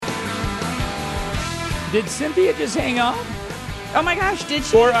Did Cynthia just hang up? Oh my gosh, did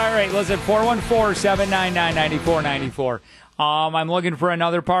she? All right, listen, 414-799-9494. I'm looking for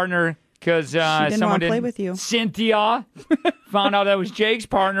another partner because someone play with you. Cynthia found out that was Jake's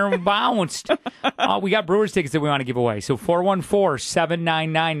partner and bounced. We got Brewers tickets that we want to give away. So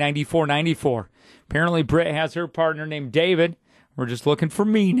 414-799-9494. Apparently, Britt has her partner named David. We're just looking for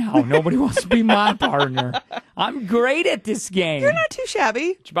me now. Nobody wants to be my partner. I'm great at this game. You're not too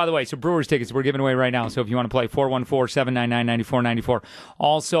shabby. By the way, so Brewers tickets we're giving away right now. So if you want to play, 414-799-9494.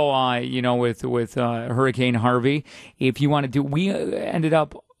 Also, with Hurricane Harvey, if you want to do, we ended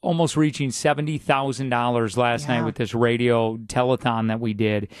up almost reaching $70,000 last night with this radio telethon that we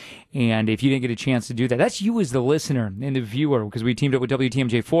did. And if you didn't get a chance to do that, that's you as the listener and the viewer, because we teamed up with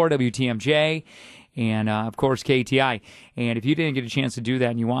WTMJ4, WTMJ, and, of course, KTI. And if you didn't get a chance to do that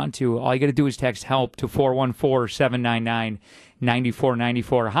and you want to, all you got to do is text HELP to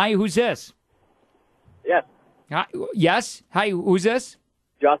 414-799-9494. Hi, who's this? Yes. Hi, yes? Hi, who's this?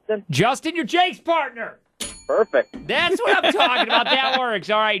 Justin. Justin, you're Jake's partner. Perfect. That's what I'm talking about. That works.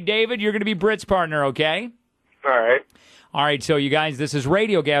 All right, David, you're going to be Britt's partner, okay? All right. All right, so you guys, this is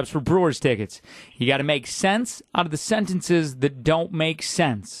Radio Gabs for Brewers tickets. You got to make sense out of the sentences that don't make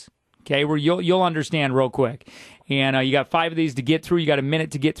sense. Okay, where you'll understand real quick. And you got 5 of these to get through. You got a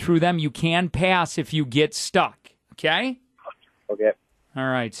minute to get through them. You can pass if you get stuck. Okay? Okay. All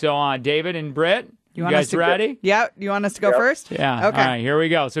right, so David and Britt, you guys ready? Yeah, you want us to go first? Yeah. Okay. All right, here we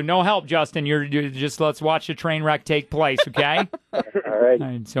go. So no help, Justin. You're just let's watch the train wreck take place, okay? All right. All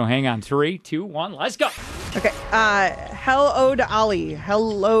right, so hang on. 3, 2, 1, let's go. Okay. Hello to Ollie.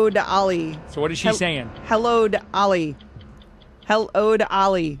 Hello to Ollie. So what is she saying? Hello to Ollie. Hello to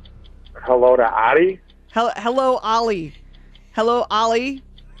Ollie. Hello to Adi. Hello, Ollie. Hello, Ollie.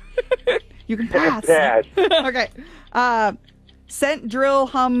 You can pass. Pass. Okay. Central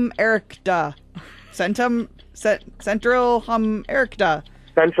hum ericta. Central hum ericta.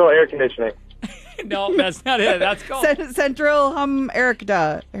 Central air conditioning. No, that's not it. That's cool. Central hum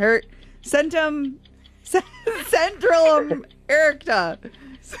ericta. Central hum ericta.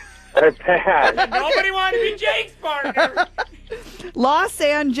 Pass. Nobody wanted to be Jake's partner. Los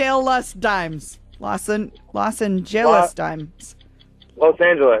Angeles dimes. Los Angeles dimes. Los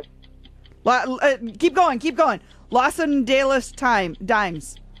Angeles. Keep going. Los Angeles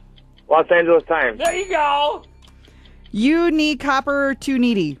dimes. Los Angeles Times. There you go. You need copper too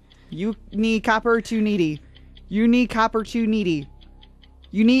needy. You need copper too needy. You need copper too needy.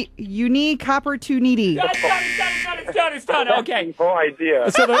 You need copper too needy. It's done. Okay. No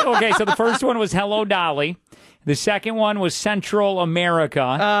idea. So the first one was Hello Dolly. The second one was Central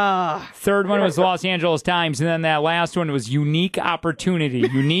America. Third one was Los Angeles Times. And then that last one was Unique Opportunity.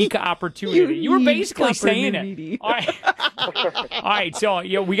 Unique Opportunity. You were basically saying it. All right. All right, so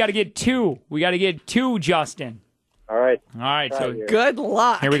we got to get 2. We got to get 2, Justin. All right. All right, so Good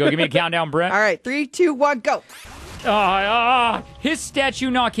luck. here we go. Give me a countdown, Brett. All right, 3, 2, 1, go. His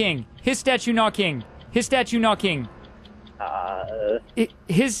statue not king. His statue not king. His statue not king.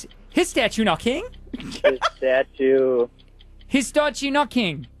 His statue not king. His statue. His statue not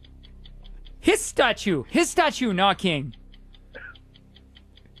king. His statue not king.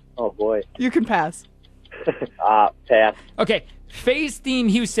 Oh boy. You can pass. Pass. Okay, Face theme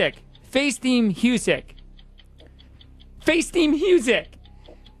Husick. Face theme Husick. Face theme Husick.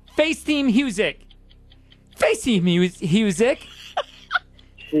 Face theme Husick. Face theme Husick.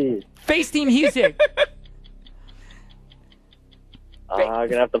 Jeez. Face theme Husick. I'm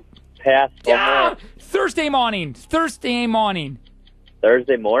gonna have to pass. Thursday morning. Thursday morning.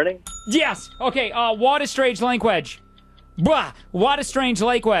 Thursday morning. Yes. Okay. What a strange lake wedge. Blah. What a strange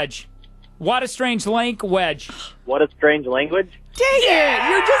lake wedge. What a strange lake wedge. What a strange language. Dang it!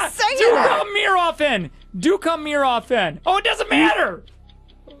 You're just saying Do it. come here often. Do come here often. Oh, it doesn't matter.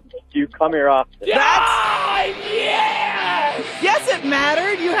 You come here often. Yes! Yes, it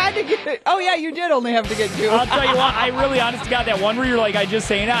mattered. You had to get it. Oh, yeah, you did only have to get 2. I'll tell you what, I really honestly got that one where you're like, I just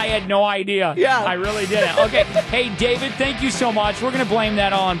saying it, I had no idea. Yeah. I really didn't. Okay. Hey, David, thank you so much. We're going to blame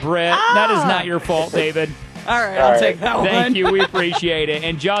that on Britt. That is not your fault, David. All right, I'll take that one. Thank you. We appreciate it.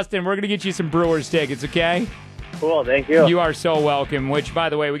 And Justin, we're going to get you some Brewers tickets, okay? Cool, thank you. You are so welcome, which, by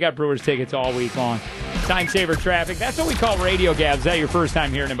the way, we got Brewers tickets all week long. Time Saver Traffic. That's what we call Radio Gabs. Is that your first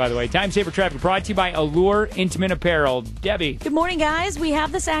time hearing it, by the way? Time Saver Traffic brought to you by Allure Intimate Apparel. Debbie. Good morning, guys. We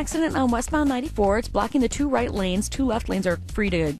have this accident on westbound 94. It's blocking the 2 right lanes. 2 left lanes are free to